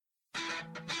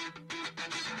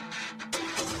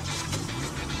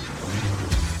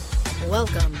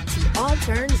Welcome to All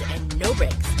Turns and No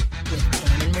Breaks with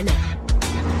Tam and Renee.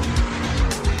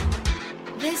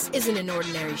 This isn't an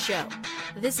ordinary show.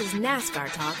 This is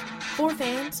NASCAR talk for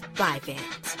fans by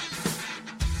fans.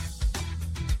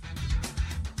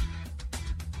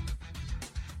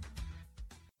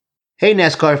 Hey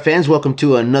NASCAR fans, welcome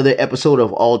to another episode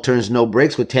of All Turns No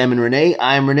Breaks with Tam and Renee.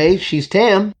 I'm Renee, she's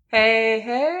Tam. Hey.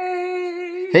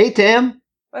 Hey Tam.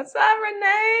 What's up,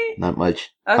 Renee? Not much.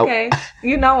 Okay,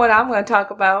 you know what I'm going to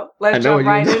talk about. Let's jump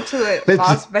right into it.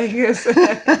 Las Vegas.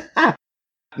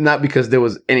 Not because there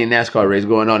was any NASCAR race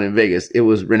going on in Vegas. It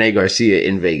was Renee Garcia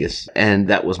in Vegas. And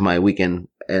that was my weekend.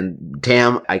 And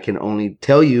Tam, I can only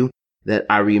tell you that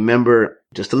I remember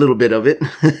just a little bit of it.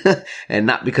 And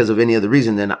not because of any other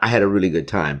reason, then I had a really good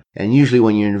time. And usually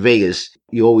when you're in Vegas,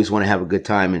 you always want to have a good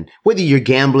time. And whether you're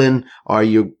gambling or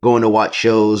you're going to watch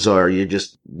shows or you're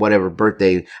just whatever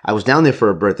birthday. I was down there for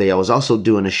a birthday. I was also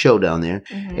doing a show down there.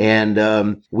 Mm-hmm.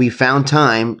 And we found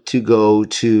time to go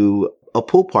to a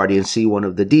pool party and see one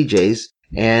of the DJs.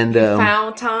 And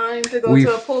found time to go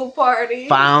to a pool party.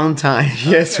 Found time.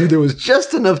 Yes, okay. There was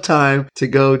just enough time to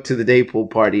go to the day pool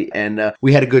party, and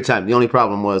we had a good time. The only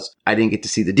problem was I didn't get to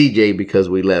see the DJ because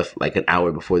we left like an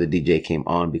hour before the DJ came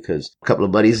on because a couple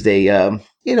of buddies they got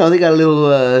a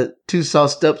little too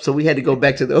sauced up, so we had to go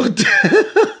back to the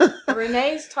hotel.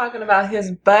 Renee's talking about his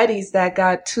buddies that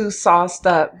got too sauced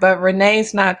up, but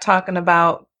Renee's not talking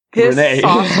about his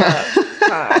sauced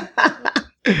up.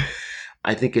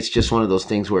 I think it's just one of those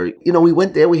things where, we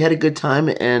went there, we had a good time.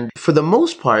 And for the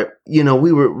most part, we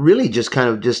were really just kind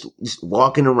of just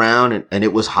walking around and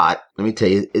it was hot. Let me tell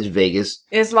you, it's Vegas.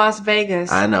 It's Las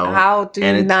Vegas. I know. How do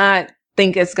you not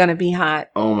think it's going to be hot?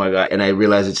 Oh my God. And I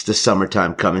realize it's the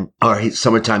summertime coming, or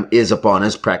summertime is upon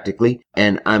us practically.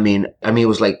 And I mean, it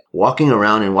was like walking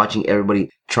around and watching everybody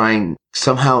trying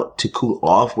somehow to cool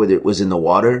off, whether it was in the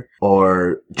water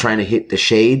or trying to hit the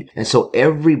shade. And so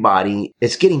everybody,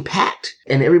 it's getting packed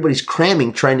and everybody's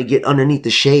cramming, trying to get underneath the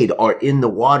shade or in the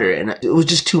water. And it was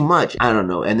just too much. I don't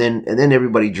know. And then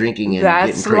everybody drinking and that's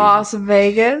getting crazy. Las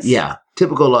Vegas. Yeah.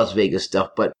 Typical Las Vegas stuff.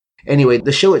 But anyway,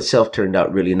 the show itself turned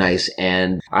out really nice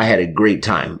and I had a great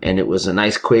time and it was a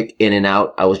nice quick in and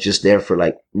out. I was just there for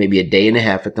like maybe a day and a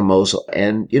half at the most.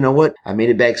 And you know what? I made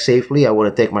it back safely. I want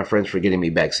to thank my friends for getting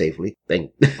me back safely.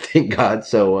 Thank God.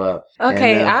 So,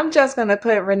 okay. I'm just going to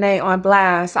put Renee on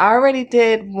blast. I already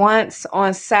did once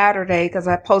on Saturday because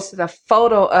I posted a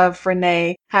photo of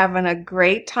Renee having a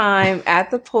great time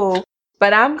at the pool.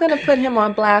 But I'm going to put him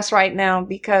on blast right now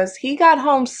because he got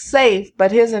home safe,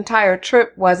 but his entire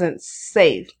trip wasn't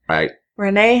safe. Right.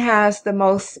 Renee has the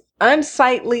most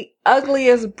unsightly,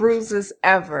 ugliest bruises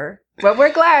ever. But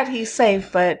we're glad he's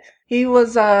safe, but he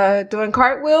was doing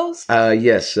cartwheels?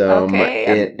 Yes.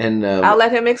 Okay. And I'll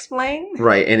let him explain.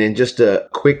 Right. And in just a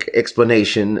quick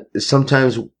explanation,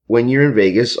 sometimes when you're in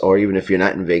Vegas, or even if you're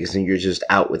not in Vegas and you're just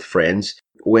out with friends,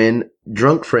 when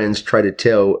drunk friends try to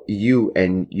tell you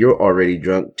and you're already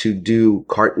drunk to do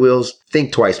cartwheels,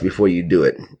 think twice before you do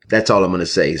it. That's all I'm going to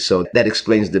say. So that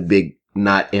explains the big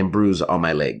knot and bruise on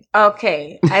my leg.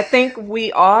 Okay. I think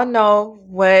we all know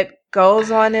what goes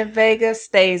on in Vegas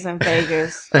stays in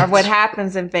Vegas. Or what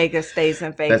happens in Vegas stays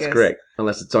in Vegas. That's correct.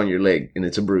 Unless it's on your leg and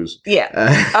it's a bruise.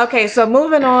 Yeah. Okay, so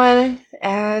moving on,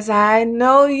 as I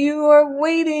know you are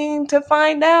waiting to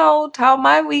find out how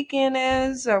my weekend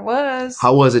is or was.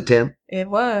 How was it, Tim? It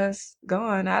was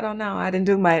gone. I don't know. I didn't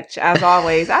do much, as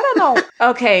always. I don't know.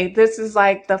 Okay, this is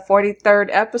like the 43rd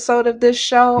episode of this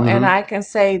show, and I can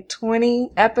say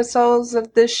 20 episodes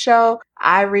of this show.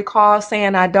 I recall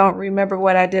saying I don't remember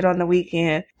what I did on the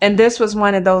weekend. And this was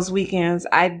one of those weekends.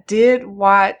 I did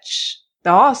watch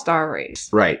the All-Star race.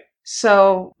 Right.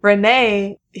 So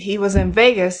Renee, he was in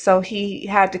Vegas, so he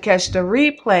had to catch the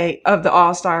replay of the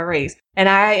All-Star race. And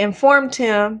I informed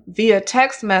him via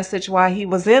text message while he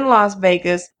was in Las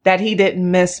Vegas that he didn't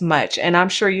miss much. And I'm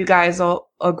sure you guys will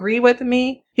agree with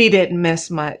me. He didn't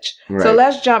miss much. Right. So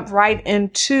let's jump right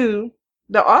into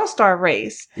the All-Star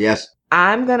race. Yes.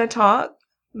 I'm going to talk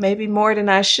maybe more than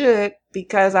I should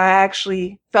because I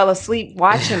actually fell asleep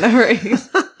watching the race.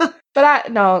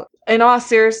 But in all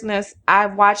seriousness, I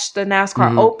watched the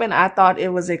NASCAR Open. I thought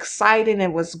it was exciting.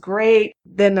 It was great.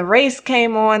 Then the race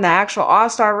came on, the actual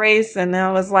All-Star race, and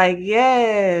I was like,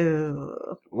 yeah.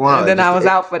 Wow. And then I was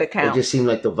out for the count. It just seemed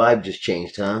like the vibe just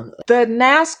changed, huh? The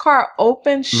NASCAR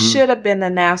Open should have been the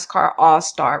NASCAR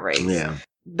All-Star race. Yeah.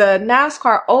 The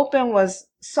NASCAR Open was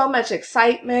so much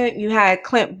excitement. You had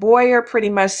Clint Boyer pretty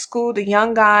much school the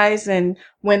young guys and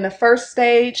win the first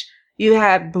stage. You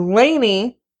had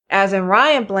Blaney as in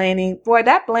Ryan Blaney. Boy,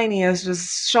 that Blaney is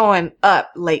just showing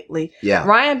up lately. Yeah.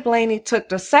 Ryan Blaney took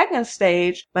the second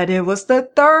stage, but it was the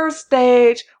third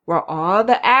stage where all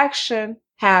the action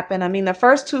happened. I mean, the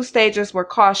first two stages were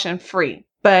caution free,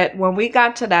 but when we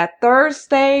got to that third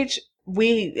stage,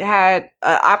 we had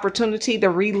an opportunity to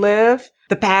relive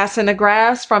the pass in the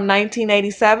grass from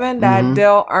 1987 that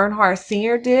Dale Earnhardt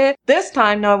Sr. did. This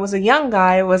time, no, it was a young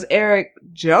guy. It was Eric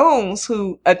Jones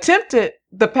who attempted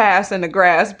the pass in the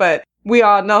grass, but we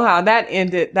all know how that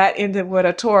ended. That ended with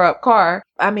a tore up car.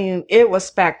 I mean, it was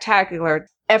spectacular.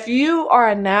 If you are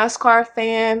a NASCAR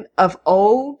fan of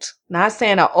old, not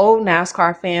saying an old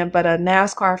NASCAR fan, but a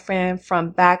NASCAR fan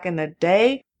from back in the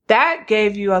day, that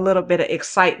gave you a little bit of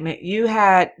excitement. You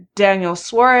had Daniel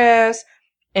Suarez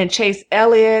and Chase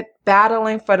Elliott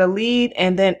battling for the lead,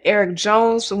 and then Eric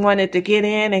Jones wanted to get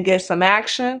in and get some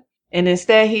action, and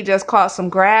instead he just caught some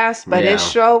grass, but it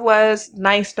sure was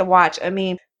nice to watch. I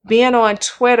mean, being on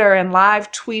Twitter and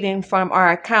live tweeting from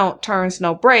our account, Turns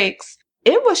No Breaks,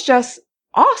 it was just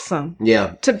awesome.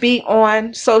 Yeah. To be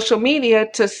on social media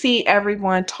to see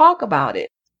everyone talk about it.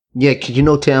 Yeah, you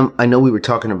know, Tam, I know we were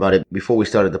talking about it before we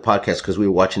started the podcast because we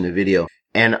were watching the video.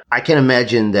 And I can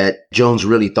imagine that Jones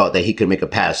really thought that he could make a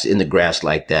pass in the grass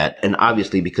like that. And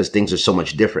obviously, because things are so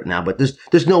much different now, but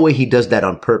there's no way he does that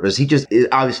on purpose.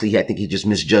 Obviously, I think he just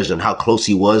misjudged on how close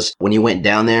he was when he went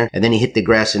down there, and then he hit the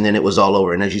grass and then it was all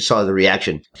over. And as you saw the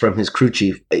reaction from his crew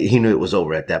chief, he knew it was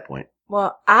over at that point.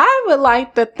 Well, I would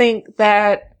like to think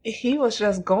that he was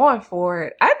just going for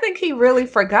it. I think he really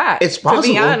forgot. It's possible. To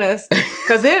be honest.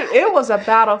 Because it was a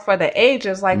battle for the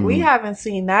ages. Like, we haven't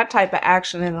seen that type of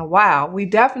action in a while. We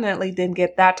definitely didn't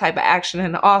get that type of action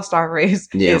in the All-Star race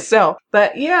itself.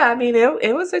 But yeah, I mean,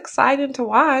 it was exciting to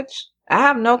watch. I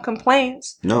have no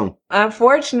complaints. No.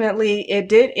 Unfortunately, it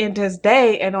did end his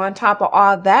day. And on top of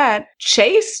all that,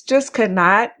 Chase just could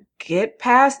not get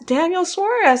past Daniel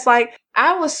Suarez. Like,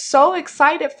 I was so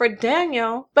excited for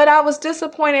Daniel, but I was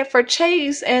disappointed for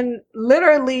Chase. And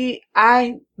literally,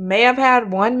 I may have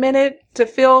had 1 minute to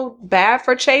feel bad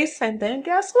for Chase. And then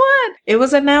guess what? It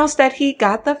was announced that he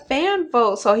got the fan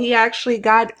vote. So he actually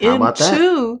got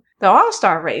into the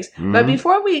All-Star race. But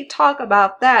before we talk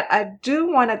about that, I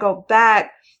do want to go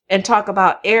back and talk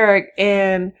about Eric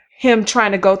and him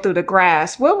trying to go through the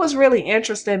grass. What was really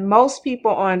interesting, most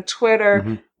people on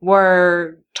Twitter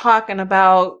were talking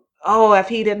about, oh, if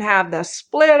he didn't have the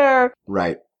splitter,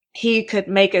 right, he could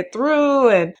make it through,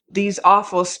 and these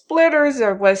awful splitters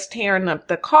are what's tearing up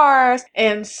the cars.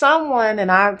 And someone,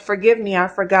 and I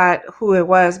forgot who it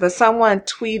was, but someone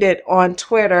tweeted on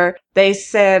Twitter, they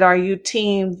said, are you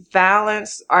team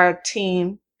Valance or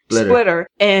team Splitter?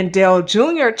 And Dale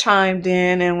Jr. chimed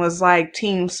in and was like,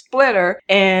 team Splitter.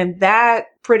 And that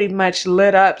pretty much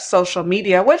lit up social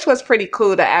media, which was pretty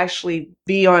cool to actually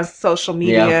be on social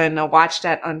media and to watch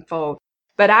that unfold.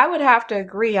 But I would have to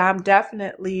agree, I'm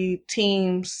definitely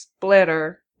team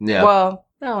Splitter. Yeah. Well,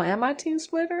 no, am I team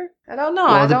Splitter? I don't know.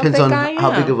 Well, I don't think I am. Depends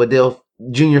on how big of a Dale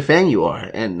Jr. fan you are.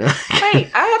 And wait,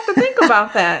 I have to think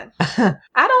about that.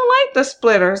 I don't like the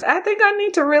splitters. I think I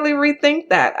need to really rethink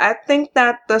that. I think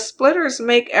that the splitters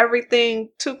make everything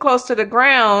too close to the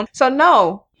ground. So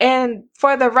no. And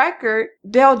for the record,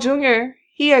 Dale Jr.,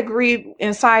 he agreed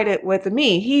and sided with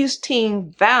me. He's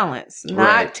team Valance,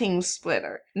 not team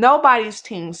Splitter. Nobody's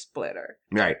team Splitter.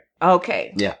 Right.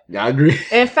 Okay. Yeah, I agree.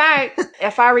 In fact,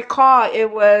 if I recall, it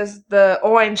was the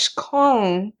Orange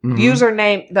Cone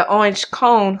username, the Orange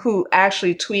Cone, who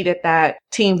actually tweeted that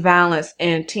Team Valance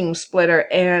and Team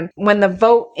Splitter. And when the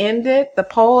vote ended, the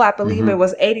poll, I believe it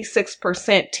was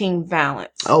 86% Team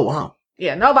Valance. Oh, wow.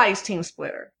 Yeah, nobody's Team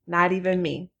Splitter. Not even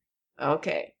me.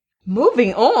 Okay.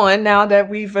 Moving on, now that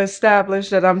we've established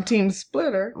that I'm Team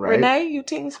Splitter. Right. Renee, you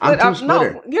Team Splitter? I'm Team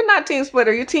Splitter. No, you're not Team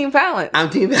Splitter. You're Team Valance. I'm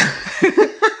Team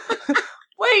Valance.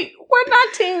 Wait, we're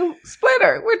not Team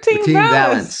Splitter. We're Team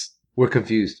Valance. We're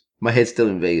confused. My head's still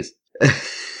in Vegas.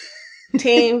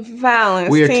 Team Valance.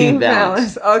 We are Team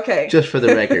Valance. Okay. Just for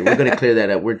the record, we're going to clear that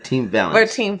up. We're Team Valance. We're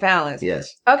Team Valance. Yes.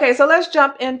 Okay, so let's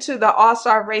jump into the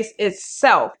All-Star race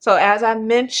itself. So as I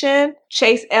mentioned,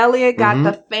 Chase Elliott got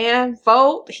the fan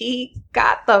vote. He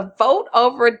got the vote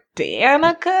over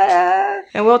Danica.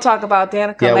 And we'll talk about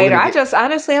Danica later.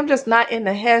 I'm just not in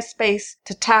the headspace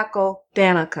to tackle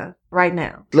Danica right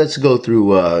now. Let's go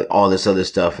through all this other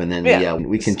stuff, and then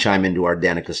we can chime into our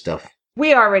Danica stuff.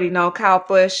 We already know Kyle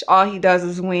Busch, all he does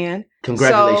is win.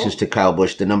 Congratulations to Kyle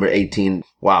Busch, the number 18.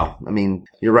 Wow. I mean,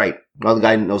 you're right. All the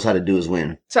guy knows how to do is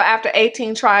win. So after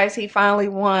 18 tries, he finally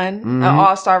won an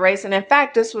All-Star race. And in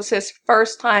fact, this was his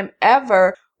first time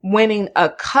ever winning a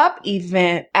cup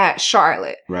event at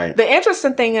Charlotte. Right. The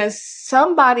interesting thing is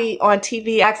somebody on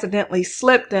TV accidentally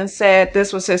slipped and said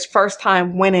this was his first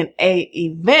time winning a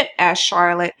event at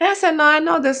Charlotte. And I said, no, I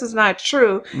know this is not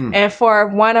true. And for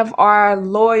one of our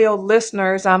loyal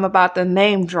listeners, I'm about to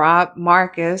name drop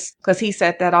Marcus, because he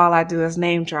said that all I do is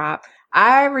name drop.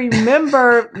 I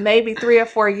remember maybe 3 or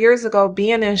 4 years ago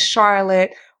being in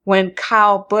Charlotte when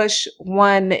Kyle Busch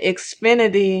won the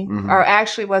Xfinity, or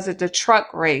actually was it the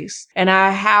truck race? And I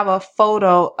have a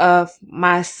photo of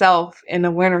myself in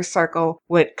the winner's circle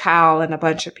with Kyle and a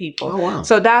bunch of people. Oh, wow.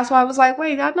 So that's why I was like,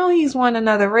 wait, I know he's won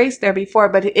another race there before,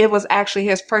 but it was actually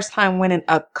his first time winning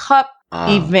a cup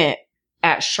event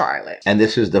at Charlotte. And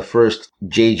this is the first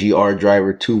JGR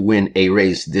driver to win a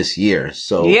race this year.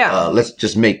 So let's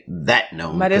just make that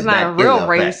known. But it's not a real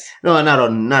race. No,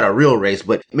 not a real race,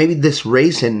 but maybe this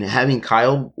race and having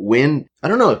Kyle win, I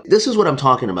don't know. This is what I'm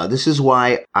talking about. This is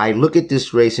why I look at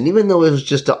this race, and even though it was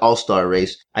just an all-star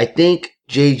race, I think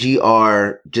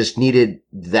JGR just needed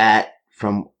that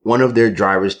from one of their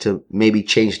drivers to maybe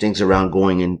change things around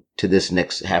going into this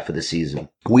next half of the season.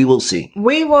 We will see.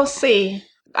 We will see.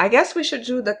 I guess we should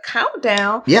do the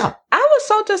countdown. Yeah. I was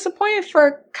so disappointed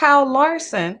for Kyle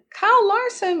Larson. Kyle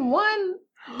Larson won.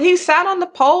 He sat on the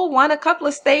pole, won a couple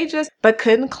of stages, but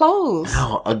couldn't close.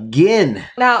 Oh, again.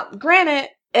 Now, granted,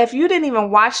 if you didn't even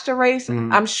watch the race,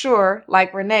 I'm sure,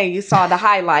 like Renee, you saw the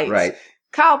highlights. Right.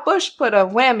 Kyle Busch put a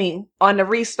whammy on the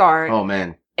restart. Oh,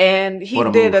 man. And he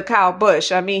did a Kyle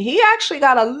Busch. I mean, he actually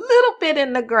got a little bit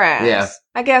in the grass. Yeah.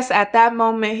 I guess at that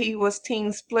moment he was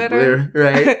team splitter.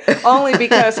 Right. Only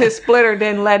because his splitter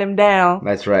didn't let him down.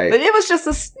 That's right. But it was just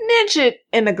a snidget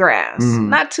in the grass.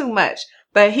 Not too much.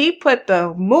 But he put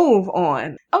the move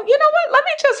on. Oh, you know what? Let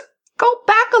me just go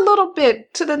back a little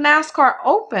bit to the NASCAR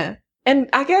Open. And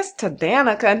I guess to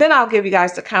Danica. And then I'll give you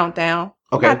guys the countdown.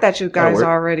 Okay. Not that you guys you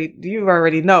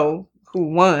already know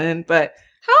who won. But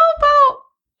how about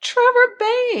Trevor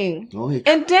Bayne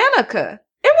and Danica?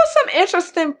 It was some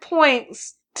interesting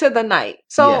points to the night.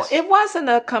 So it wasn't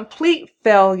a complete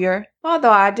failure,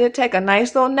 although I did take a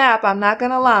nice little nap, I'm not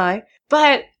going to lie.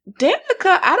 But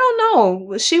Danica, I don't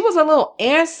know. She was a little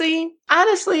antsy.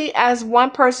 Honestly, as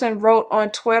one person wrote on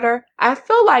Twitter, I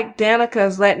feel like Danica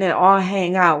is letting it all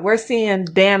hang out. We're seeing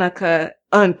Danica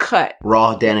uncut.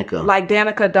 Raw Danica. Like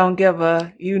Danica don't give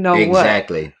a what.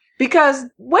 Exactly. Because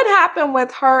what happened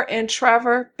with her and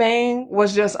Trevor Bayne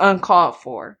was just uncalled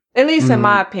for. At least in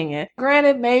my opinion.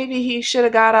 Granted, maybe he should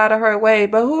have got out of her way,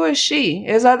 but who is she?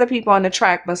 There's other people on the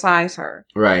track besides her.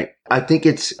 Right. I think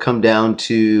it's come down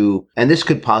to, and this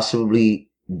could possibly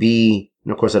be,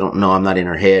 and of course I don't know, I'm not in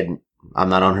her head. I'm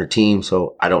not on her team,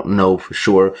 so I don't know for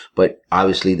sure. But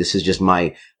obviously this is just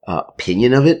my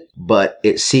opinion of it. But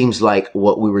it seems like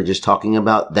what we were just talking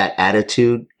about, that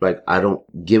attitude, like I don't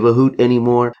give a hoot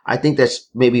anymore. I think that's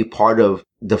maybe part of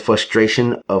the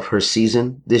frustration of her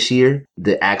season this year,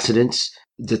 the accidents,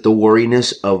 the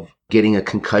worriness of getting a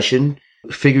concussion,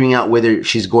 figuring out whether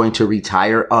she's going to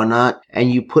retire or not.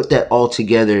 And you put that all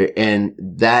together, and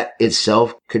that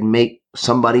itself could make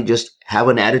somebody just have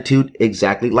an attitude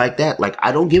exactly like that. Like,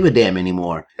 I don't give a damn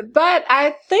anymore. But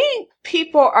I think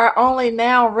people are only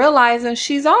now realizing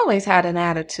she's always had an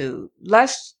attitude.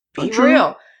 Let's be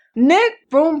real. Nick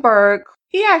Broomberg,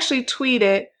 he actually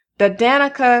tweeted, the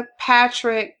Danica,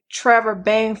 Patrick, Trevor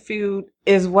Bayne feud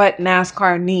is what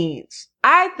NASCAR needs.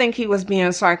 I think he was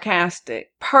being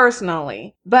sarcastic,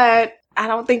 personally. But I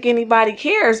don't think anybody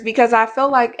cares because I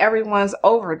feel like everyone's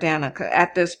over Danica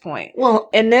at this point. Well,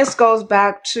 and this goes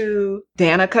back to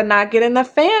Danica not getting the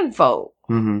fan vote.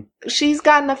 She's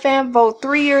gotten a fan vote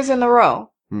 3 years in a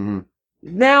row.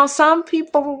 Now, some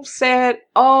people said,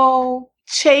 oh,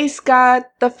 Chase got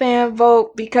the fan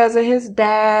vote because of his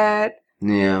dad.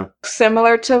 Yeah.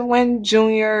 Similar to when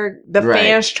the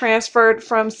fans transferred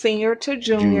from senior to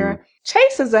junior.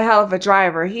 Chase is a hell of a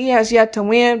driver. He has yet to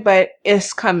win, but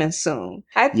it's coming soon.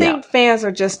 I think fans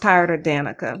are just tired of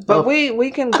Danica. But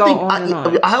we can go on and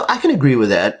on. I can agree with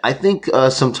that. I think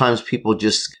sometimes people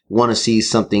just want to see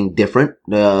something different,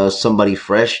 somebody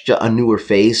fresh, a newer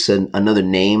face, and another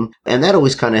name. And that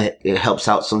always kind of helps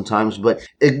out sometimes. But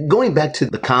going back to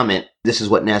the comment, this is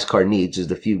what NASCAR needs, is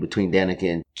the feud between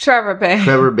Danica and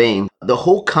Trevor Bayne. The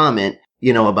whole comment,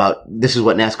 about this is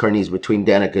what NASCAR needs between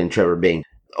Danica and Trevor Bayne.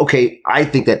 Okay, I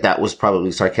think that was probably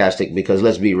sarcastic because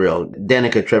let's be real,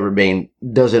 Danica Trevor Bayne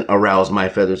doesn't arouse my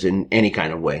feathers in any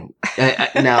kind of way.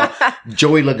 Now,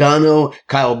 Joey Logano,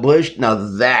 Kyle Busch, now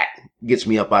that gets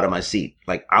me up out of my seat.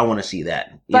 Like, I want to see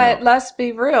that. But let's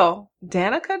be real.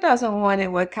 Danica doesn't want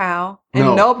it with Kyle. And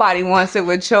No. nobody wants it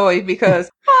with Joey because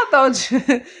although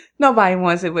nobody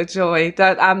wants it with Joey,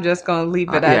 I'm just going to leave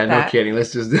it at that. Yeah, no kidding.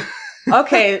 Let's just...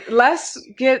 Okay, let's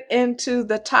get into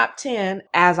the top 10.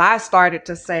 As I started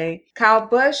to say, Kyle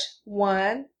Busch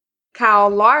won. Kyle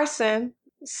Larson,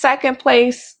 second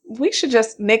place. We should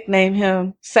just nickname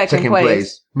him second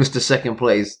place. Mr. Second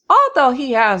Place. Although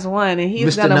he has won and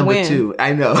he's going to win. Mr. Number 2.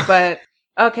 I know. But,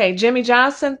 okay, Jimmy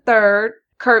Johnson, third.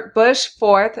 Kurt Busch,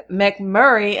 fourth.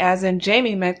 McMurray, as in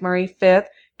Jamie McMurray, fifth.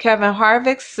 Kevin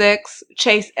Harvick, sixth.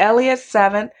 Chase Elliott,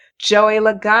 seventh. Joey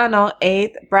Logano,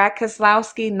 8th, Brad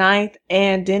Keselowski, 9th,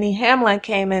 and Denny Hamlin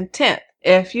came in 10th.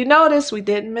 If you notice, we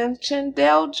didn't mention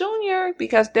Dale Jr.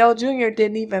 because Dale Jr.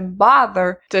 didn't even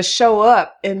bother to show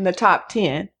up in the top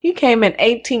 10. He came in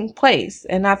 18th place,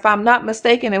 and if I'm not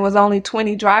mistaken, it was only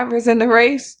 20 drivers in the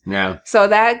race. Yeah. So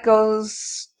that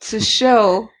goes to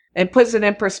show and puts it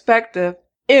in perspective,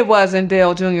 it wasn't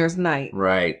Dale Jr.'s night.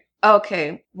 Right.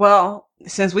 Okay, well,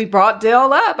 since we brought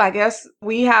Dale up, I guess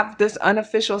we have this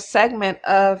unofficial segment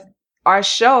of our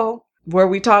show where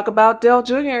we talk about Dale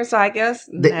Jr. So I guess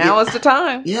now is the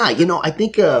time. Yeah, I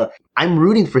think I'm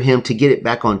rooting for him to get it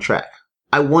back on track.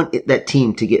 I want that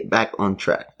team to get back on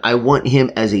track. I want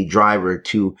him as a driver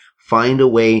to find a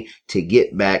way to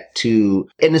get back to,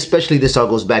 and especially this all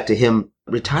goes back to him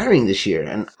retiring this year.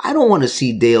 And I don't want to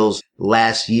see Dale's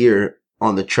last year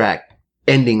on the track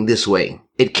ending this way.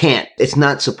 It can't. It's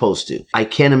not supposed to. I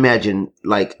can't imagine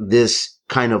like this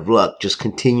kind of luck just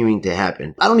continuing to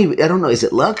happen. I don't know. Is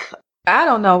it luck? I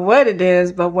don't know what it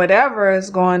is, but whatever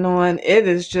is going on, it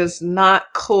is just not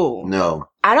cool. No.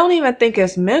 I don't even think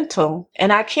it's mental.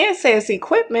 And I can't say it's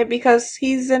equipment because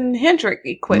he's in Hendrick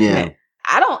equipment.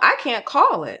 Yeah. I can't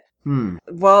call it.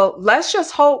 Well, let's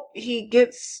just hope he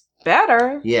gets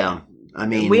better. Yeah. I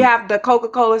mean, we have the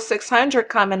Coca-Cola 600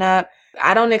 coming up.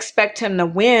 I don't expect him to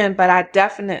win, but I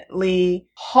definitely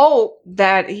hope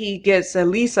that he gets at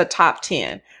least a top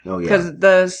 10. Oh, yeah. Because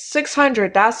the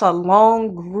 600, that's a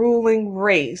long, grueling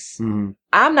race. Mm-hmm.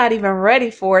 I'm not even ready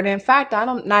for it. In fact,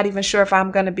 I'm not even sure if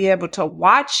I'm going to be able to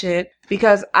watch it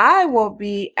because I will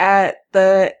be at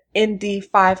the Indy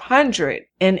 500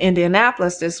 in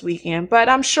Indianapolis this weekend. But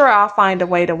I'm sure I'll find a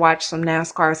way to watch some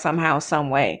NASCAR somehow, some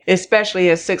way, especially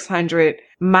at 600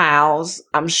 miles.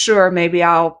 I'm sure maybe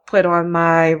I'll put on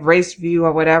my Race View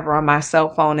or whatever on my cell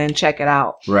phone and check it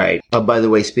out. Right. By the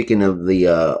way, speaking of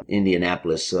the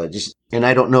Indianapolis, and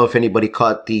I don't know if anybody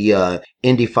caught the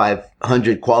Indy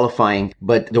 500 qualifying,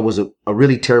 but there was a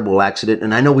really terrible accident.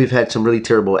 And I know we've had some really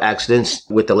terrible accidents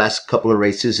with the last couple of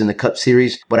races in the Cup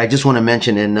Series, but I just want to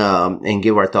mention and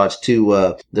give our thoughts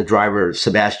to the driver,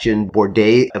 Sebastian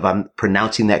Bourdais, if I'm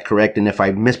pronouncing that correct. And if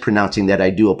I'm mispronouncing that,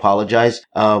 I do apologize.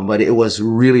 But it was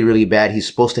really, really bad. He's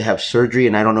supposed to have surgery,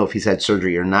 and I don't know if he's had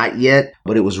surgery or not yet,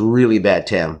 but it was really bad,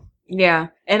 Tam. Yeah.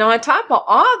 And on top of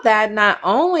all that, not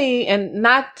only, and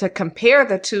not to compare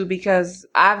the two, because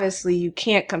obviously you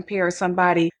can't compare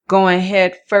somebody going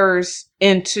head first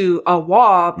into a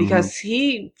wall because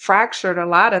he fractured a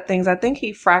lot of things. I think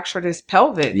he fractured his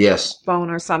pelvic bone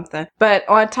or something. But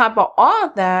on top of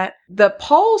all that, the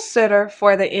pole sitter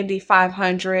for the Indy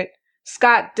 500,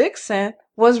 Scott Dixon,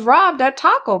 was robbed at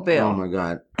Taco Bell. Oh my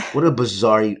God. What a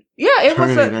bizarre it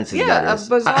was a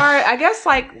bizarre, I guess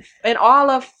like in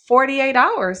all of 48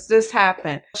 hours this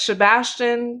happened.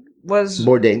 Sebastian was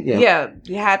Bourdais,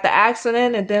 he had the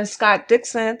accident, and then Scott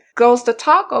Dixon goes to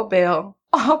Taco Bell,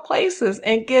 all places,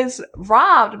 and gets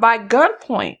robbed by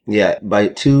gunpoint. Yeah, by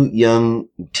two young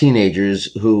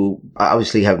teenagers who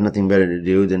obviously have nothing better to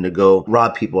do than to go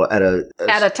rob people at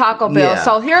a Taco Bell. Yeah.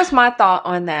 So here's my thought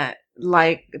on that.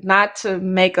 Like, not to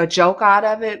make a joke out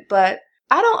of it, but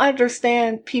I don't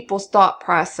understand people's thought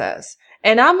process.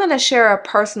 And I'm going to share a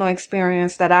personal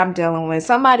experience that I'm dealing with.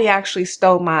 Somebody actually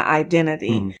stole my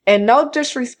identity. And no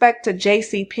disrespect to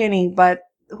JCPenney, but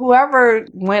whoever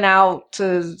went out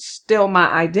to steal my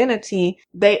identity,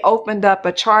 they opened up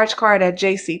a charge card at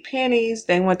JCPenney's.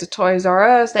 They went to Toys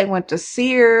R Us. They went to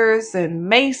Sears and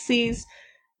Macy's.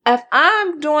 If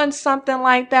I'm doing something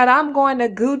like that, I'm going to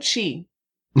Gucci.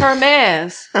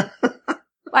 Hermes.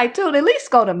 Like, dude, at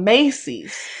least go to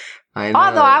Macy's. I know.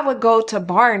 Although I would go to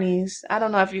Barney's. I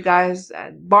don't know if you guys,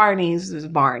 Barney's is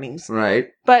Barney's. Right.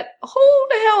 But who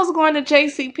the hell is going to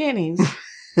JCPenney's?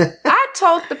 I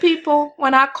told the people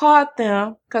when I caught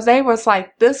them, because they was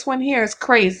like, this one here is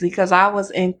crazy, because I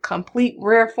was in complete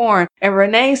rare form. And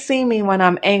Renee see me when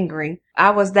I'm angry. I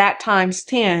was that times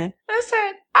 10. I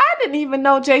said, I didn't even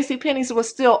know JCPenney's was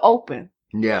still open.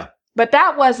 Yeah. But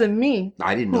that wasn't me.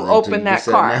 I didn't know who opened that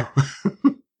card.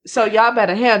 So y'all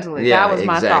better handle it. Yeah, That was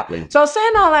my exactly. thought. So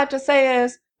saying all that to say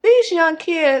is, these young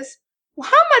kids,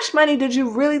 how much money did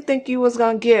you really think you was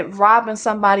going to get robbing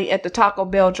somebody at the Taco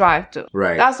Bell drive-thru?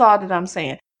 Right. That's all that I'm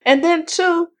saying. And then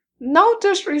two, no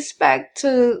disrespect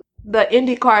to the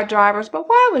IndyCar drivers, but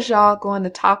why was y'all going to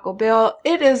Taco Bell?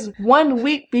 It is 1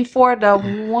 week before the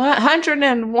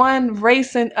 101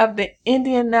 racing of the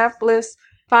Indianapolis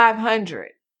 500.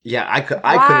 Yeah,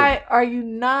 Why are you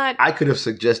not I could have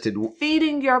suggested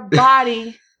feeding your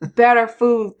body better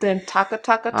food than Taco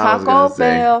gonna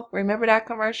say. Bell? Remember that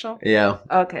commercial? Yeah.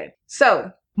 Okay.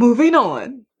 So, moving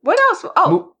on. What else?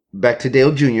 Oh. Back to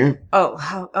Dale Jr.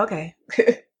 Oh, okay.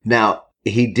 Now,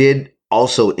 he did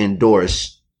also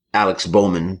endorse Alex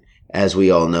Bowman, as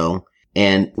we all know.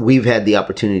 And we've had the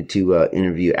opportunity to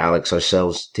interview Alex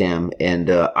ourselves, Tam, and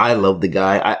I love the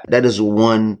guy. That is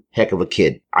one heck of a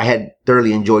kid. I had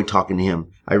thoroughly enjoyed talking to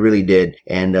him. I really did.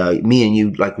 And me and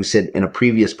you, like we said in a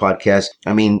previous podcast,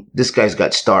 I mean, this guy's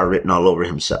got star written all over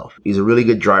himself. He's a really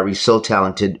good driver. He's so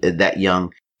talented at that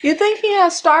young. You think he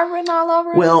has star written all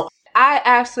over him? Well, I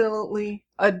absolutely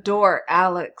adore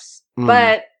Alex,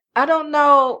 but I don't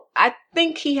know. I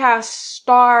think he has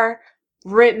star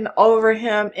written over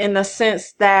him in the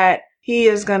sense that he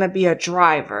is going to be a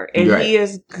driver and he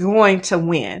is going to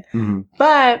win. Mm-hmm.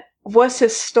 But what's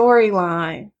his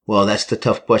storyline? Well, that's the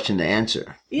tough question to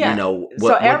answer. Yeah. You know,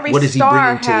 so every what is he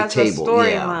star bringing to has the table? A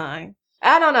storyline.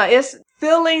 Yeah. I don't know. It's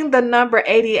filling the number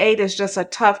 88 is just a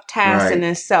tough task in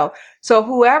itself. So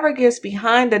whoever gets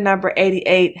behind the number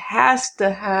 88 has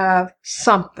to have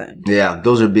something. Yeah,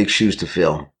 those are big shoes to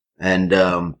fill. And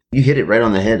you hit it right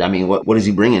on the head. I mean, what is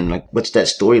he bringing? Like, what's that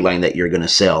storyline that you're going to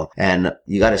sell? And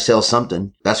you got to sell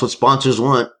something. That's what sponsors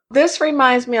want. This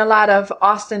reminds me a lot of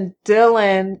Austin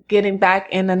Dillon getting back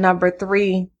in the number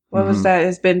 3. What was that?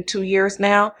 It's been 2 years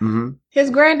now. Mm-hmm.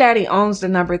 His granddaddy owns the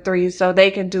number 3, so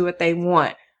they can do what they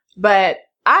want. But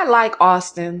I like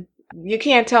Austin. You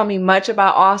can't tell me much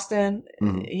about Austin.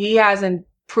 Mm-hmm. He hasn't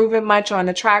proven much on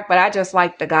the track, but I just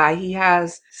like the guy. He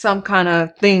has some kind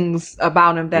of things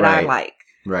about him that I like.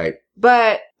 Right.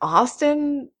 But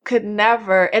Austin could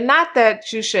never, and not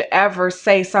that you should ever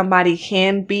say somebody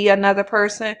can be another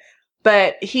person,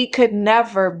 but he could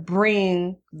never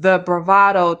bring the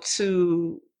bravado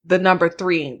to the number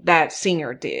 3 that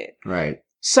Senior did. Right.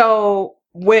 So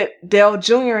with Dale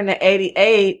Jr. in the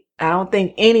 88, I don't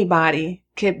think anybody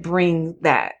could bring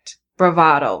that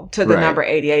to the number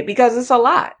 88 because it's a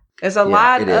lot. It's a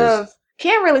lot of,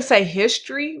 can't really say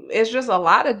history. It's just a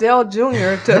lot of Dale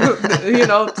Jr. to,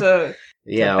 to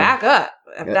back up,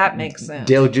 if that makes sense.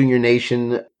 Dale Jr.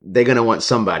 Nation, they're going to want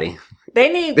somebody. They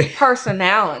need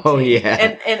personality. Oh,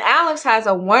 yeah. And Alex has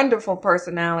a wonderful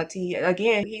personality.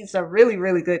 Again, he's a really,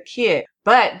 really good kid.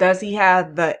 But does he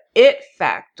have the it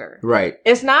factor? Right.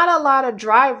 It's not a lot of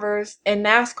drivers in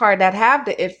NASCAR that have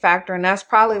the it factor. And that's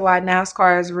probably why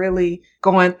NASCAR is really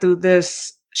going through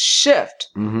this shift.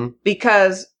 Mm-hmm.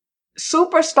 Because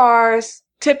superstars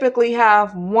typically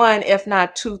have one, if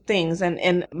not 2 things. And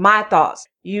in my thoughts,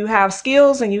 you have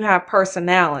skills and you have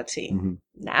personality.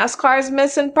 Mm-hmm. NASCAR is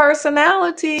missing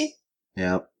personality.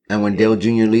 Yeah. And when Dale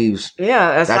Jr. leaves,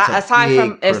 aside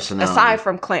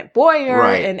from Clint Boyer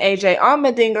and AJ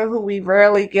Allmendinger, who we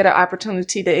rarely get an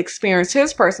opportunity to experience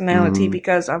his personality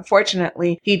because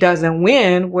unfortunately he doesn't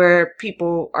win where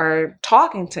people are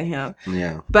talking to him.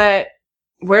 Yeah. But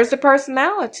where's the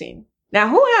personality? Now,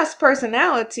 who has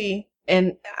personality?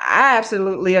 And I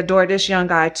absolutely adore this young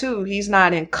guy too. He's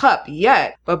not in Cup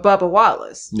yet, but Bubba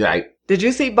Wallace. Right. Did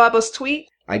you see Bubba's tweet?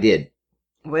 I did.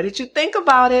 What did you think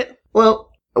about it? Well,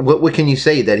 what can you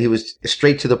say? That he was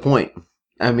straight to the point.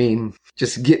 I mean,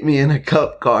 just get me in a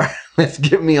Cup car. Let's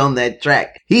get me on that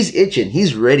track. He's itching.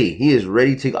 He's ready. He is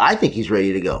ready to go. I think he's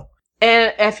ready to go.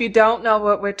 And if you don't know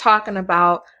what we're talking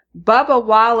about, Bubba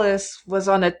Wallace was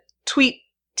on a tweet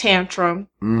tantrum.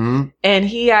 Mm-hmm. And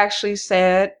he actually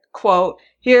said, quote,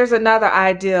 "Here's another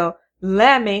idea.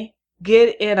 Let me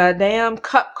get in a damn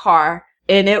Cup car."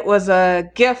 And it was a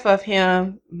gif of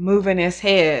him moving his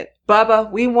head.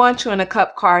 Bubba, we want you in a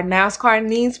Cup car. NASCAR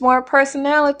needs more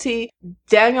personality.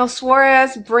 Daniel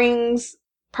Suarez brings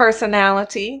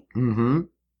personality. Mm-hmm.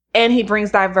 And he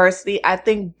brings diversity. I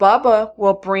think Bubba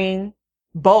will bring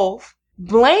both.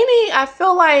 Blaney, I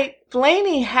feel like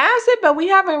Blaney has it, but we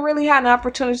haven't really had an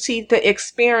opportunity to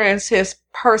experience his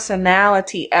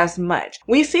personality as much.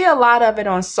 We see a lot of it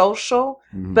on social,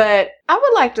 but I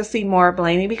would like to see more of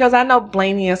Blaney because I know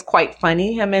Blaney is quite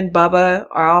funny. Him and Bubba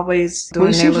are always doing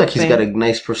he their seems little like he's thing. got a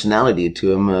nice personality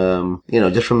to him,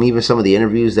 just from even some of the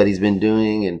interviews that he's been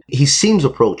doing. And he seems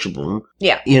approachable.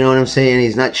 Yeah. You know what I'm saying?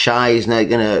 He's not shy. He's not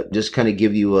going to just kind of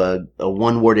give you a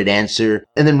one-worded answer.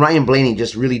 And then Ryan Blaney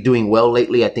just really doing well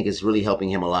lately. I think it's really helping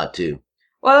him a lot too.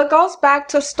 Well, it goes back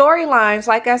to storylines.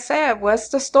 Like I said, what's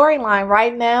the storyline?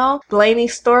 Right now,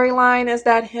 Blaney's storyline is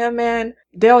that him and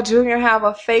Dale Jr. have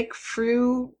a fake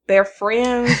feud. They're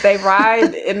friends. They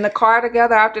ride in the car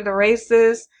together after the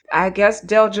races. I guess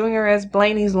Dale Jr. is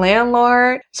Blaney's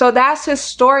landlord. So that's his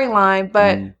storyline.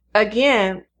 But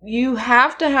again, you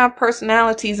have to have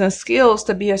personalities and skills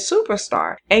to be a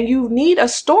superstar. And you need a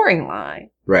storyline.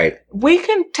 Right. We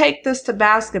can take this to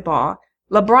basketball.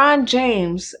 LeBron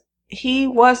James, he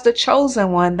was the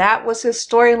chosen one. That was his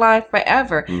storyline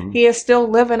forever. He is still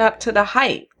living up to the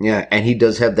hype. Yeah, and he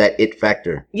does have that it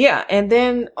factor. Yeah, and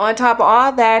then on top of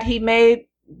all that, he made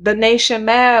the nation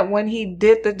mad when he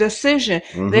did the decision.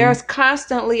 There's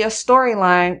constantly a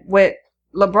storyline with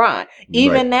LeBron.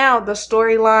 Even now, the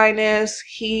storyline is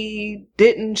he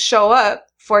didn't show up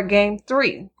for game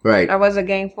 3. Right. Or was it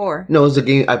game 4? No, it was a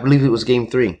game. I believe it was game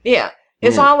 3. Yeah.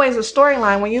 It's always a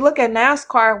storyline. When you look at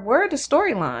NASCAR, where are the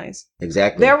storylines?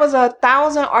 Exactly. There was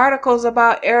 1,000 articles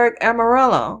about Eric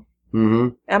Amarillo.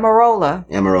 Amarola.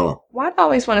 Why do I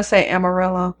always want to say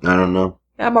Amarillo? I don't know.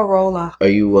 Amarola. Are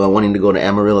you wanting to go to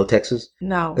Amarillo, Texas?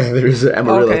 No. There is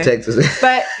Amarillo, Texas.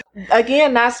 But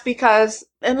again, that's because,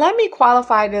 and let me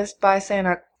qualify this by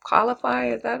saying qualify,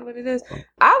 is that what it is?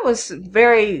 I was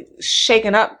very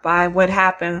shaken up by what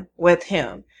happened with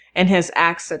him and his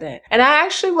accident. And I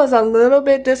actually was a little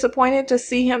bit disappointed to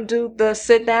see him do the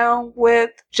sit down with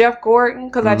Jeff Gordon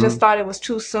because I just thought it was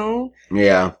too soon.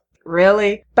 Yeah.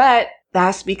 Really? But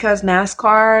that's because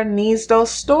NASCAR needs those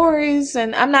stories.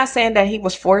 And I'm not saying that he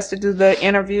was forced to do the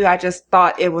interview. I just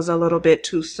thought it was a little bit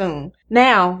too soon.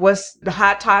 Now, what's the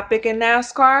hot topic in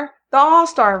NASCAR? The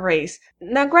All-Star race.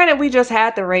 Now, granted, we just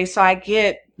had the race, so I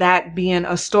get that being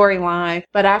a storyline.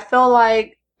 But I feel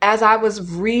like as I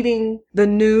was reading the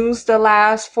news the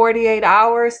last 48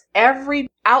 hours, every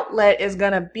outlet is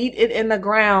going to beat it in the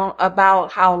ground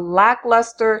about how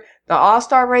lackluster the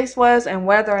All-Star race was and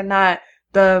whether or not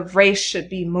the race should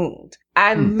be moved.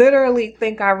 I literally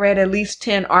think I read at least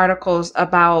 10 articles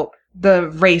about the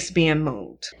race being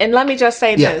moved. And let me just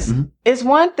say this. It's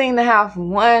one thing to have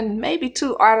 1, maybe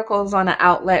 2 articles on an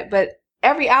outlet, but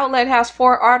every outlet has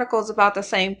 4 articles about the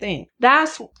same thing.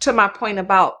 That's to my point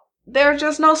about there's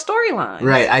just no storyline.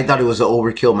 Right. I thought it was an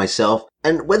overkill myself.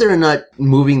 And whether or not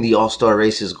moving the All-Star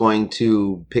race is going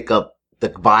to pick up the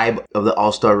vibe of the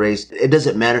All-Star race, it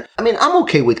doesn't matter. I mean, I'm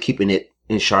okay with keeping it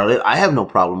in Charlotte. I have no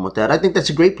problem with that. I think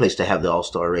that's a great place to have the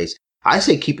All-Star race. I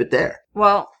say keep it there.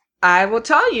 Well, I will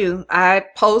tell you, I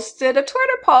posted a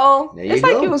Twitter poll. It's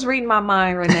like you was reading my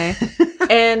mind, Renee.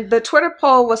 And the Twitter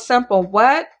poll was simple.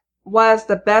 What was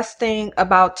the best thing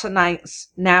about tonight's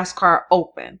NASCAR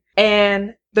Open?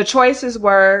 And the choices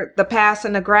were the pass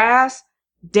in the grass,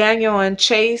 Daniel and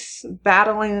Chase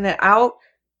battling it out,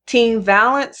 Team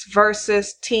Valance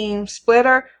versus Team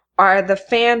Splitter, or the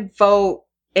fan vote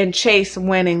and Chase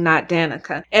winning, not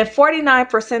Danica. And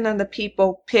 49% of the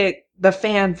people picked the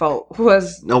fan vote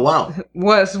was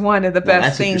one of the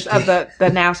best things of the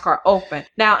NASCAR Open.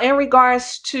 Now, in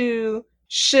regards to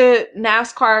should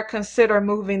NASCAR consider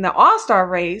moving the All-Star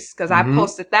race, because I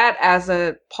posted that as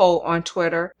a poll on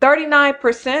Twitter,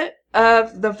 39%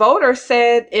 of the voters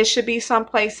said it should be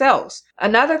someplace else.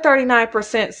 Another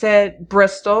 39% said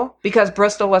Bristol, because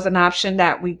Bristol was an option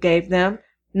that we gave them.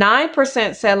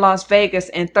 9% said Las Vegas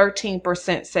and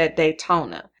 13% said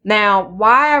Daytona. Now,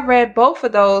 why I read both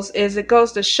of those is it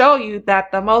goes to show you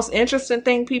that the most interesting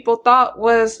thing people thought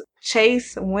was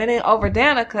Chase winning over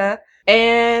Danica,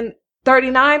 and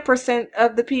 39%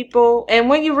 of the people, and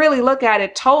when you really look at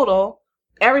it total,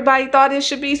 everybody thought it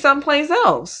should be someplace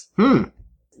else.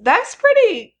 That's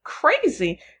pretty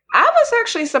crazy. I was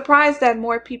actually surprised that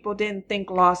more people didn't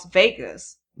think Las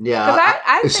Vegas. Yeah,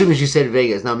 as soon as you said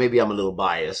Vegas, now maybe I'm a little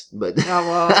biased, but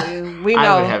we know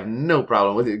I would have no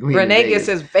problem with it. Renee gets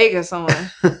his Vegas on.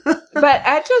 But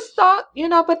I just thought,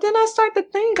 but then I started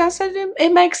to think, I said,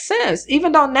 it makes sense.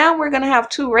 Even though now we're going to have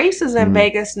 2 races in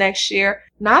Vegas next year,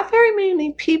 not very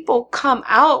many people come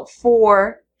out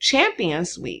for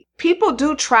Champions Week. People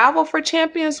do travel for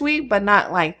Champions Week, but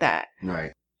not like that.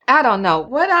 Right. I don't know.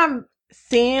 What I'm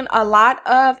seeing a lot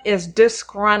of is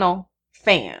disgruntled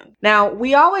fan. Now,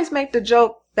 we always make the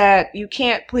joke that you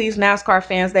can't please NASCAR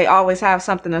fans. They always have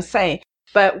something to say.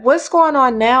 But what's going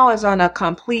on now is on a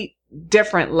complete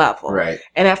different level. Right.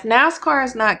 And if NASCAR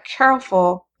is not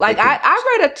careful, like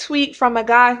I read a tweet from a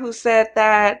guy who said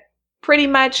that pretty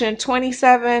much in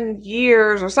 27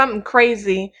 years or something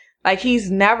crazy, like he's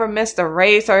never missed a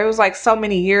race, or it was like so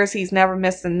many years he's never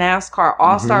missed a NASCAR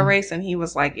All-Star race, and he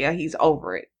was like, yeah, he's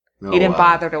over it. He didn't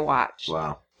bother to watch.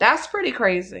 Wow. That's pretty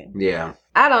crazy. Yeah.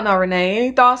 I don't know, Renee.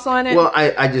 Any thoughts on it? Well,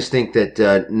 I just think that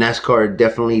NASCAR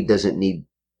definitely doesn't need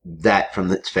that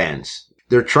from its fans.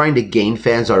 They're trying to gain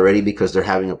fans already because they're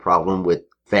having a problem with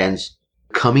fans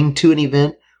coming to an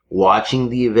event, watching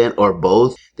the event, or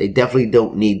both. They definitely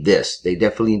don't need this. They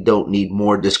definitely don't need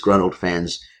more disgruntled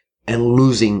fans and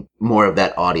losing more of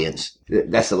that audience.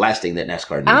 That's the last thing that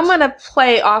NASCAR needs. I'm going to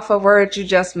play off a word you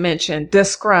just mentioned,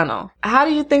 disgruntled. How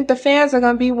do you think the fans are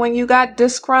going to be when you got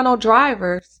disgruntled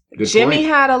drivers? Good Jimmy point.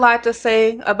 had a lot to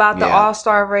say about the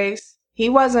All-Star race. He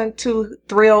wasn't too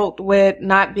thrilled with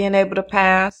not being able to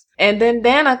pass. And then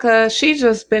Danica, she's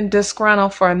just been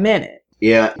disgruntled for a minute.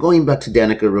 Yeah, going back to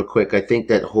Danica real quick, I think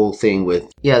that whole thing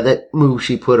with, that move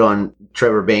she put on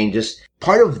Trevor Bayne, just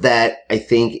part of that, I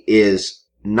think, is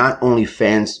not only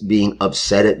fans being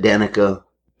upset at Danica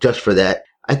just for that.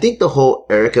 I think the whole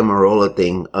Erica Marola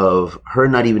thing of her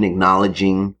not even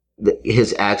acknowledging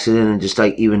his accident and just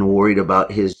like even worried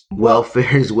about his welfare,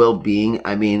 his well-being.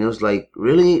 I mean, it was like,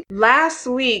 really? Last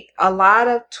week, a lot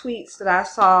of tweets that I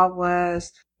saw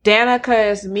was,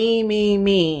 Danica is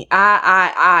me,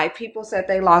 I. People said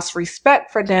they lost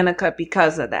respect for Danica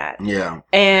because of that. Yeah.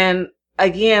 And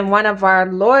again, one of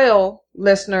our loyal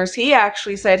listeners, he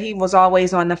actually said he was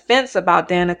always on the fence about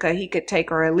Danica. He could take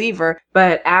her or leave her.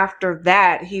 But after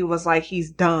that, he was like,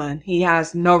 he's done. He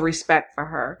has no respect for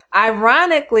her.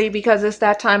 Ironically, because it's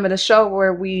that time of the show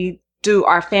where we do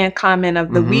our fan comment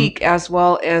of the week as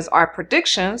well as our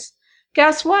predictions.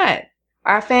 Guess what?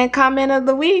 Our fan comment of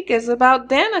the week is about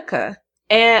Danica.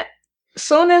 And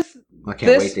soon as I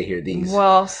can't wait to hear these.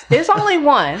 Well, it's only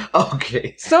one.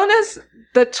 Okay. Soon as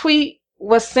the tweet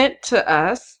was sent to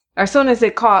us, or as soon as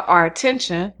it caught our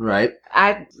attention, right,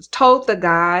 I told the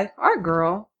guy, or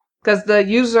girl, because the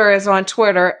user is on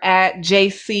Twitter at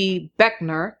JC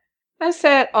Beckner. I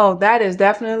said, oh, that is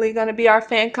definitely going to be our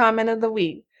fan comment of the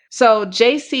week. So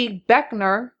JC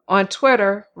Beckner on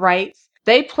Twitter writes,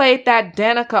 they played that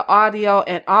Danica audio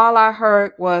and all I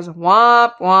heard was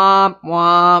womp, womp,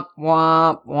 womp,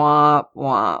 womp, womp,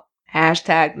 womp.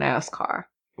 Hashtag NASCAR.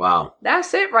 Wow.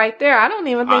 That's it right there. I don't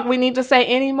even think we need to say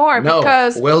any more. No,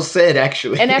 because, well said,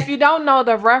 actually. And if you don't know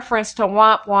the reference to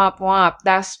womp, womp, womp,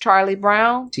 that's Charlie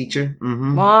Brown. Teacher.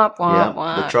 Mm-hmm. Womp, womp,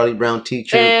 womp. The Charlie Brown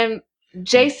teacher. And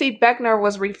J.C. Beckner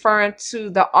was referring to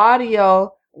the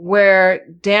audio where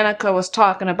Danica was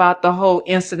talking about the whole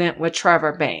incident with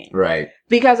Trevor Bayne. Right.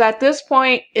 Because at this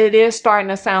point, it is starting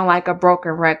to sound like a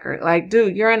broken record. Like,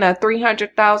 dude, you're in a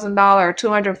 $300,000 or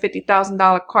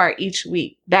 $250,000 car each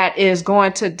week that is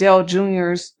going to Dale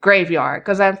Jr.'s graveyard.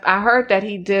 Because I heard that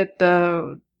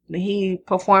he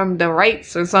performed the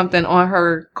rites or something on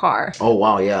her car. Oh,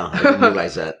 wow, yeah. I didn't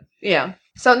realize that. Yeah.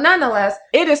 So nonetheless,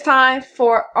 it is time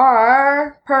for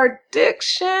our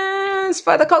predictions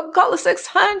for the Coca-Cola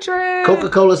 600.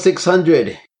 Coca-Cola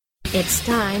 600. It's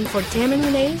time for Tam and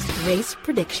Renee's race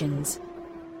predictions.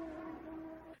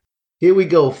 Here we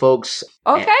go, folks.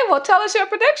 Okay, well, tell us your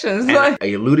predictions. I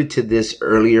alluded to this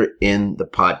earlier in the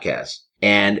podcast.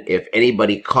 And if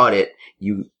anybody caught it,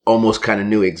 you almost kind of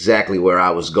knew exactly where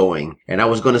I was going. And I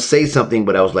was going to say something,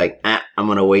 but I was like, I'm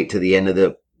going to wait to the end of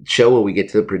the show when we get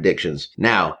to the predictions.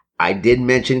 Now, I did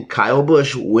mention Kyle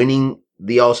Busch winning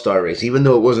the All-Star race, even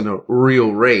though it wasn't a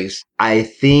real race. I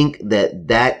think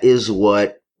that is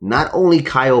what not only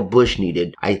Kyle Busch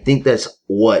needed, I think that's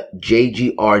what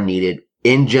JGR needed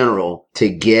in general to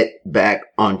get back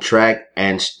on track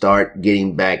and start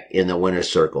getting back in the winner's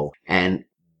circle. And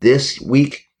this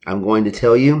week, I'm going to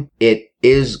tell you, it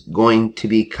is going to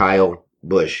be Kyle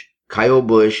Busch. Kyle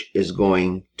Busch is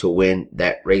going to win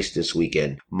that race this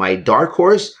weekend. My dark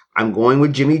horse, I'm going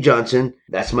with Jimmy Johnson.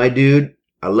 That's my dude.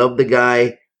 I love the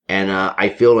guy. And I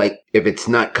feel like if it's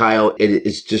not Kyle,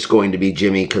 it's just going to be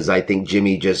Jimmy, because I think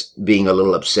Jimmy just being a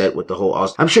little upset with the whole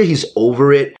I'm sure he's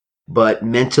over it, but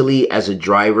mentally as a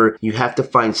driver, you have to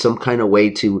find some kind of way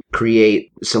to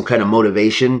create some kind of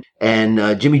motivation.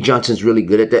 And Jimmy Johnson's really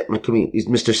good at that. I mean, he's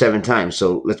Mr. 7 times,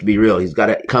 so let's be real. He's got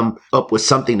to come up with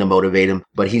something to motivate him.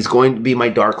 But he's going to be my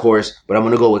dark horse, but I'm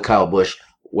going to go with Kyle Busch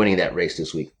winning that race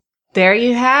this week. There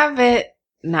you have it.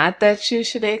 Not that you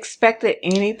should have expected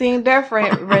anything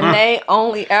different. Renee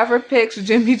only ever picks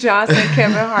Jimmy Johnson,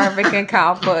 Kevin Harvick, and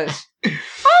Kyle Busch. Why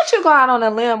don't you go out on a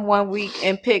limb one week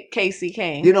and pick Casey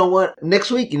Kane? You know what?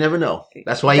 Next week, you never know.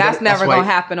 That's why never going to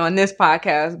happen on this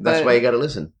podcast. But that's why you got to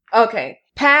listen. Okay.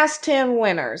 past 10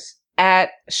 winners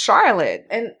at Charlotte.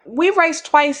 And we raced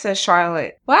twice at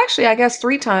Charlotte. Well, actually, I guess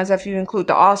 3 times if you include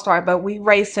the All-Star, but we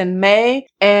race in May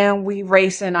and we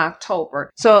race in October.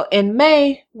 So in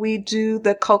May, we do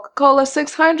the Coca-Cola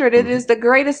 600. It is the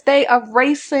greatest day of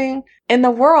racing in the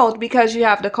world because you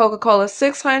have the Coca-Cola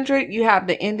 600, you have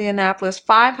the Indianapolis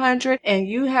 500, and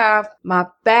you have my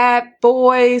bad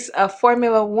boys of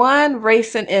Formula One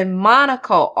racing in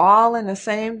Monaco all in the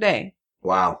same day.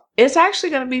 Wow. It's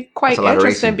actually going to be quite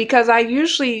interesting because I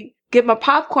usually get my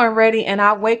popcorn ready and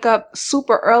I wake up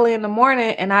super early in the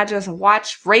morning and I just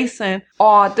watch racing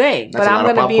all day. But I'm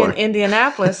going to be in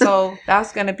Indianapolis, so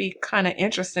that's going to be kind of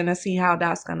interesting to see how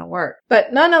that's going to work.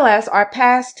 But nonetheless, our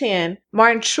past 10,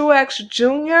 Martin Truex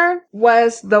Jr.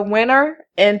 was the winner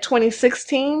in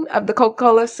 2016 of the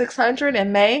Coca-Cola 600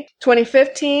 in May.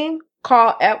 2015,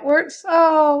 Carl Edwards.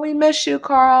 Oh, we miss you,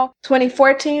 Carl.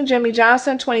 2014, Jimmy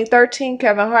Johnson. 2013,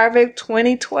 Kevin Harvick.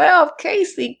 2012,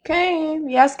 Kasey Kahne.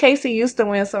 Yes, Kasey used to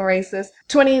win some races.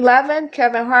 2011,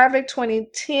 Kevin Harvick.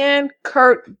 2010,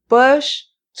 Kurt Busch.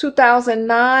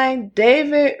 2009,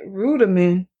 David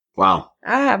Reutimann. Wow.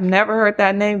 I have never heard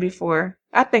that name before.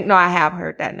 I have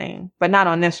heard that name, but not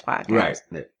on this podcast.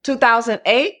 Right.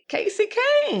 2008, Kasey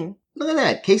Kahne. Look at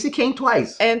that. Kasey Kahne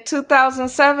twice. And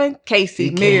 2007, Casey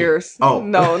Mears. Oh.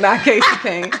 No, not Kasey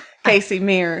Kahne. Casey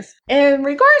Mears. In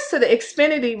regards to the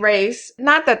Xfinity race,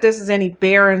 not that this is any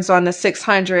bearings on the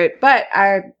 600, but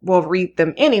I will read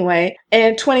them anyway.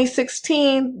 In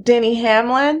 2016, Denny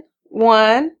Hamlin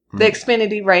won the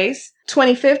Xfinity race.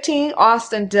 2015,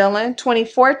 Austin Dillon.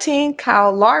 2014,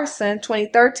 Kyle Larson.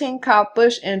 2013, Kyle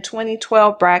Busch. And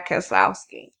 2012, Brad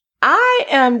Keselowski. I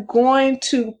am going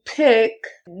to pick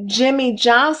Jimmy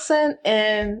Johnson,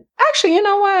 and actually, you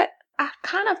know what? I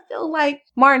kind of feel like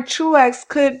Martin Truex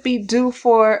could be due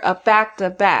for a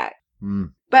back-to-back.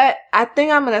 But I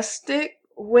think I'm going to stick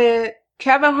with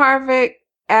Kevin Harvick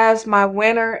as my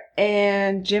winner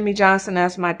and Jimmy Johnson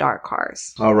as my dark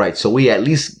horse. All right. So we at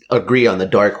least agree on the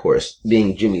dark horse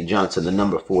being Jimmy Johnson, the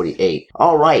number 48.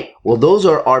 All right. Well, those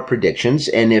are our predictions.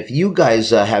 And if you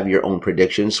guys have your own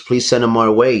predictions, please send them our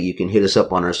way. You can hit us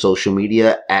up on our social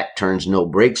media at Turns No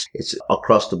Breaks. It's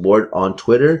across the board on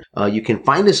Twitter. You can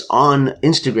find us on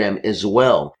Instagram as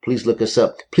well. Please look us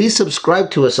up. Please subscribe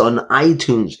to us on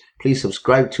iTunes. Please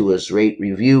subscribe to us, rate,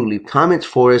 review, leave comments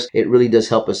for us. It really does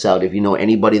help us out. If you know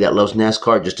anybody that loves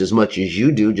NASCAR just as much as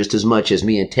you do, just as much as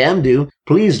me and Tam do,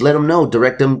 please let them know.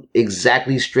 Direct them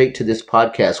exactly straight to this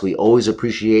podcast. We always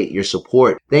appreciate your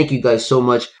support. Thank you guys so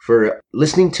much for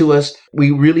listening to us. We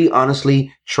really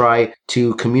honestly try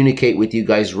to communicate with you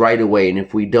guys right away. And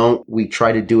if we don't, we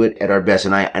try to do it at our best.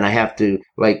 And I have to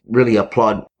really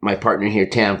applaud my partner here,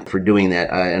 Tam, for doing that.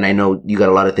 And I know you got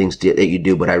a lot of things that you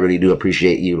do, but I really do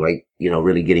appreciate you,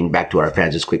 really getting back to our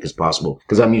fans as quick as possible.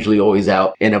 Because I'm usually always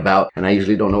out and about, and I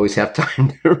usually don't always have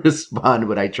time to respond,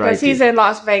 but I try to. Because he's in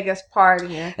Las Vegas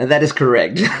partying. And that is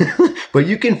correct. But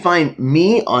you can find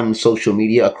me on social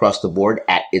media across the board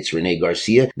at It's Rene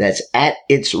Garcia. That's at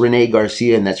It's Rene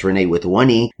Garcia, and that's Rene with 1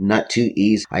 E, not 2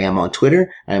 E's. I am on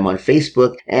Twitter, I am on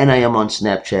Facebook, and I am on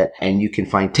Snapchat. And you can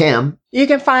find Tam. You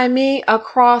can find me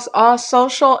across all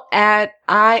social at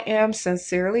I Am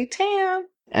Sincerely Tam.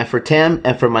 And for Tam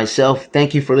and for myself,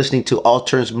 thank you for listening to All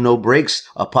Turns No Breaks,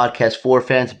 a podcast for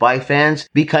fans by fans.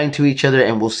 Be kind to each other,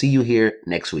 and we'll see you here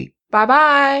next week.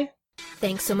 Bye-bye.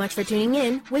 Thanks so much for tuning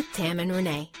in with Tam and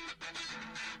Renee.